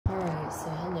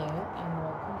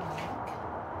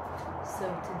So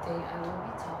today I will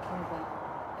be talking about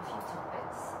a few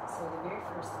topics. So the very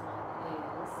first one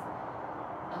is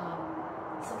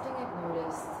something I've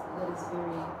noticed that is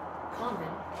very common,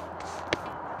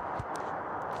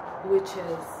 which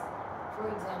is, for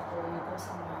example, you go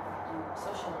somewhere, you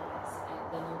socialize, and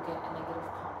then you get a negative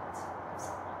comment of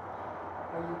someone,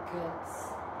 or you get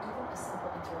even a simple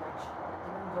interaction that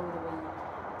didn't go the way you planned.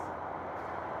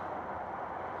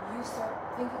 You start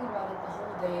thinking about it the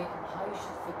whole day and how you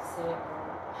should fix it,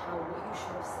 or what you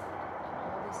should have said,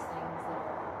 and all these things that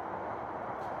are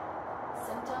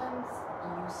sometimes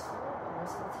useful, but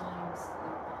most of the times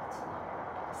they're not.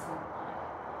 I say why.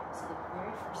 So the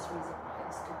very first reason why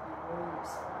this could be very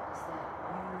useful is that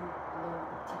you learn,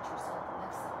 teach yourself the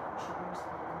next time you should be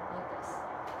responding like this.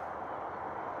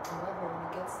 However, when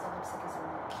it gets toxic is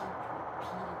when you keep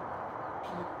repeating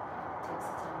it takes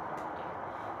the time out of your day.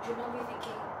 You should not be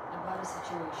thinking about a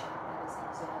situation that is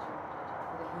exaggerated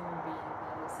with a human being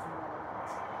that is irrelevant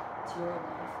to your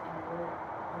life and you're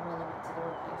irrelevant to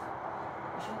their life.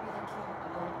 You shouldn't be thinking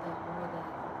about that more than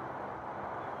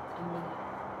a minute,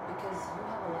 because you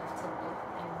have a life to live,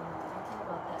 and when you're thinking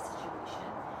about that situation,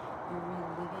 you're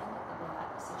reliving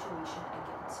that situation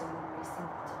again. So you're wasting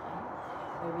your time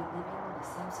by reliving the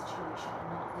same situation and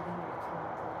not living your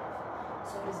current life.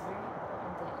 So it is very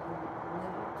important that you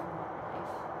live your current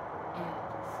life and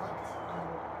reflect on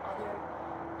your other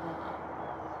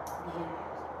behaviors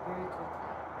very quickly.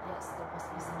 Yes, there must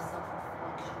be some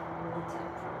self-reflection and you need to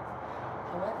improve.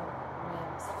 However,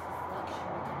 when self-reflection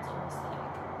becomes almost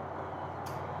like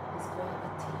this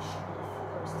gravitational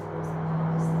force towards the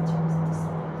past that turns into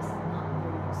something that's not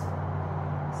very useful.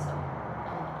 So,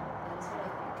 that is what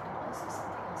I think. And also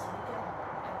something else, when you get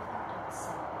everything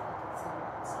outside, like it's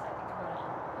outside, think about it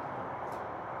on the way.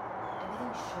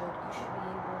 Everything you should be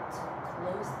able to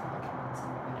close documents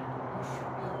and write it. You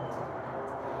should be able to do that.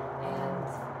 And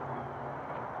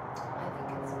I think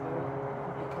it's very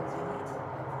important because you need to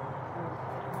live your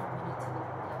life at home. You need to live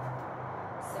your life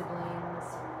with siblings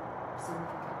or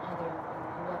significant other or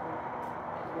whoever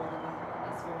that you are living with.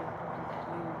 It's very important that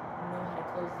you know how to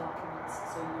close documents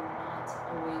so you're not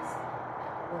always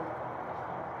at work or at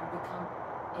home. You become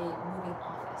a moving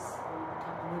office or you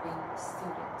become a moving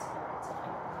student all the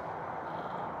time.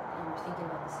 You're thinking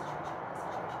about the situation.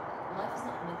 Life is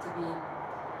not meant to be,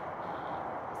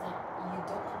 you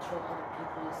don't control other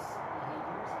people's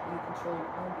behaviors, you control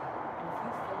your own behavior. And if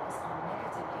you focus on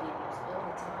negative behaviors all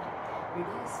the time, your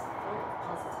day is full of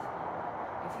positive people.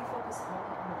 If you focus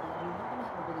only on the bad, you're not going to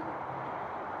have a really good day.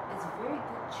 It's a very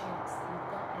good chance that you've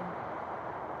gotten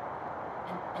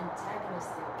an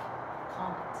antagonistic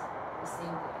comment the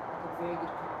same day, like a very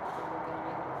good comment, or you get a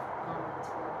negative comment,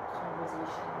 or a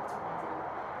conversation that's positive,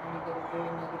 and you get a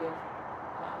very negative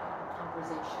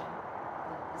conversation.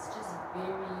 It's just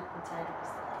very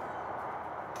antagonistic.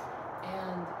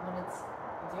 And when it's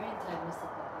very antagonistic,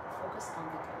 focus on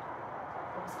the good.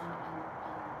 Focus on the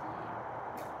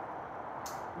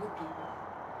good people.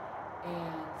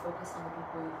 And focus on the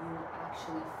people you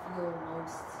actually feel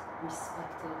most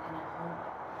respected and at home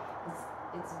with.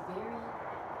 It's very,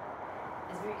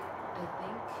 I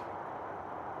think,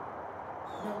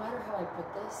 no matter how I put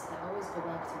this, I always go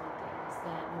back to one thing, is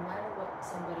that no matter what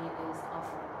somebody is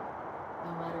offering you,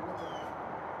 no matter what they're offering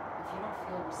you, if you don't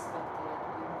feel respected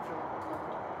or you don't feel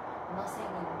good, I'm not saying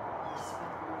you don't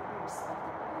respect, you will be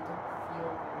respected, but you don't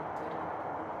feel very good in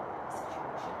the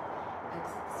situation,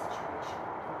 exit the situation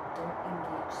and don't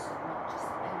engage so much. Just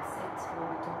exit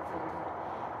where you don't feel good.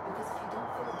 Because if you don't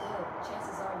feel good,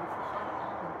 chances are you've hung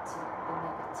on to the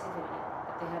negativity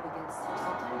that they have against you.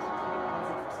 Sometimes it can be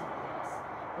positive for somebody else.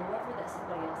 Whoever that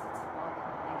somebody else that's involved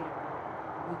in a negative group,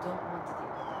 you don't want to deal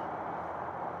with that.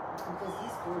 Because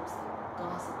these groups, they're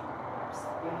gossipy groups,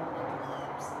 very negative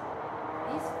groups.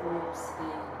 These groups,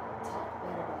 they talk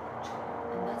bad about each other.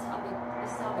 And this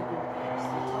is how the group works.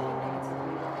 They're talking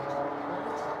negatively about each other all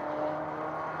the time.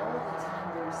 All the time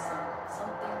there's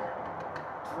something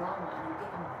drama and you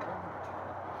get involved in the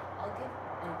drama. I'll give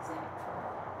an example.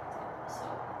 So,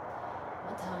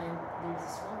 one time, there's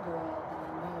this one girl that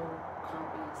I know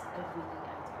copies everything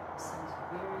I do. Sounds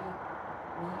very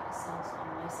me, sounds on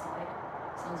my side,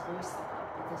 sounds very stuck up,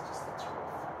 but that's just the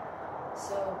truth.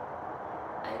 So,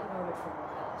 I ignored it for a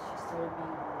while. She started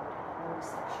being rude, and I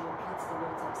noticed that she repeats the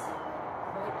words I say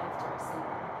right after I say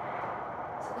them.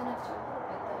 So then after a little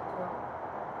bit, that girl,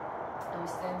 I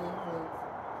was standing with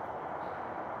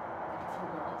like a few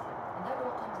girls, and that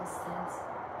girl comes and stands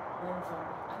right in front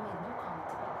of me. I made no comment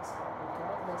about this girl,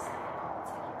 regardless of the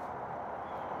comments I gave her.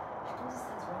 She comes and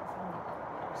stands right in front of the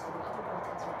elevator, so the other girl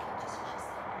tells her, can't you see she's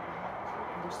standing behind you?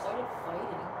 And they started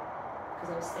fighting, because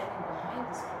I was standing behind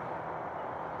this girl,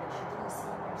 that she didn't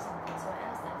see me or something. So I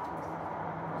asked afterwards, I'm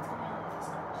like, what's going on with this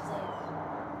girl? She's like, the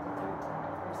third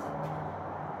person.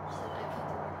 She said, I can't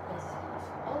do it because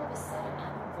all of a sudden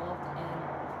I'm involved in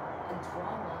a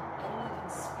drama. I didn't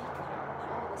even speak about.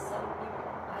 All of a sudden we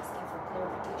were asking for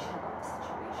clarification on the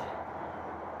situation.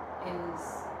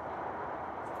 Is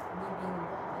me being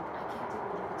involved. Like, I can't deal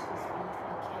with you two beef.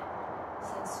 I can't.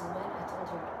 Since when? I told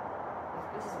her, like,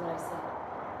 this is what I said.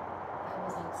 I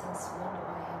was like, since when do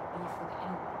I have beef with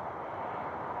anyone?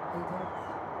 I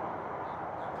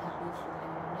don't have beef with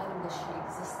anyone. Neither does she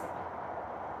exist to me.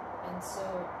 And so,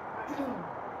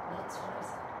 that's what I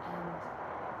said. And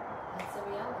that's the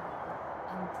reality.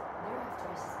 And thereafter,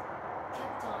 I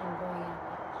kept on going in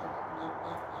and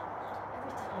out.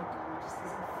 Every time I go, it just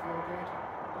doesn't feel good.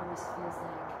 It always feels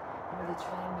like, they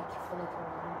try and make you feel like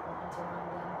you're not important around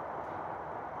them.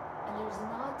 And there's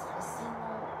not a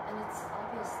single, and it's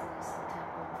obviously some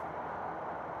type of,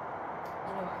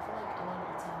 I feel like a lot of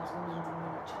the times women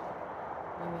demean each other.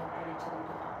 Women put each other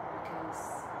down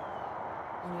because,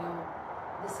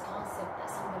 this concept that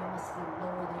somebody must be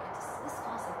lower than you. This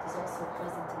concept is also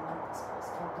present in medical schools.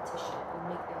 Competition will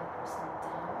make the other person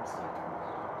down so you can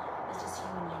learn. It's just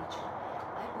human nature.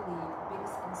 I believe the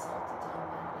biggest insult to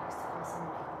humanity is to call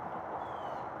someone a human.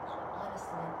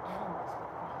 Honestly, an animal is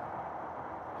better than human.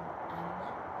 An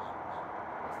animal?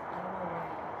 I don't know why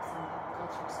some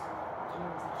culture is called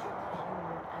humans. Like, you're not a human,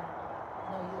 you're an animal.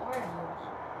 No, you are a human.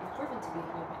 You've proven to be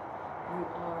a human. You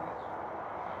are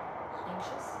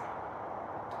anxious.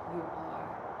 You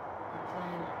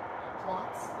plan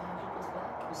plots behind people's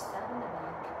back. You stab in the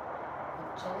back. You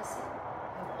have jealousy.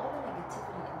 You have all the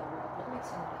negativity in the world. What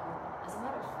makes you not a human? As a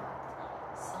matter of fact,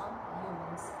 some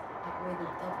humans outweigh the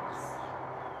devils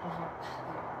in how bad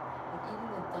they are. Like,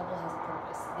 even the devil has a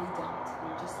purpose. They don't.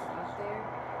 They're just out there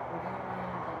moving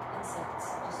around like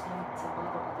insects, just wanting to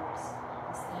bother others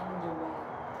and stand in their way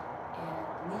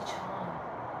and leech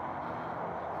on.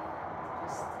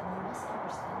 And you must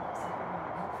understand that some people are made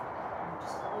for that. And you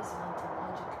just always want to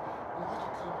logicalize your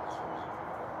life.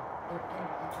 They're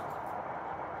illogical.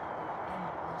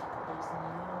 There's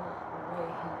no way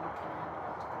you can have a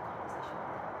logical conversation with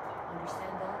them.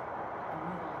 Understand that and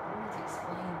move on. You don't need to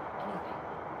explain anything.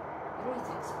 You don't need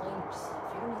to explain yourself.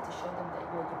 You don't need to show them that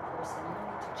you're a good person. You don't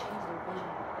need to change their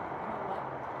vision. You know what?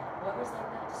 Whoever's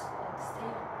like that, just stay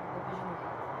with the vision you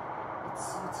have. It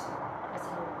suits you. That's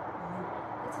how you are.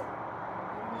 That's it.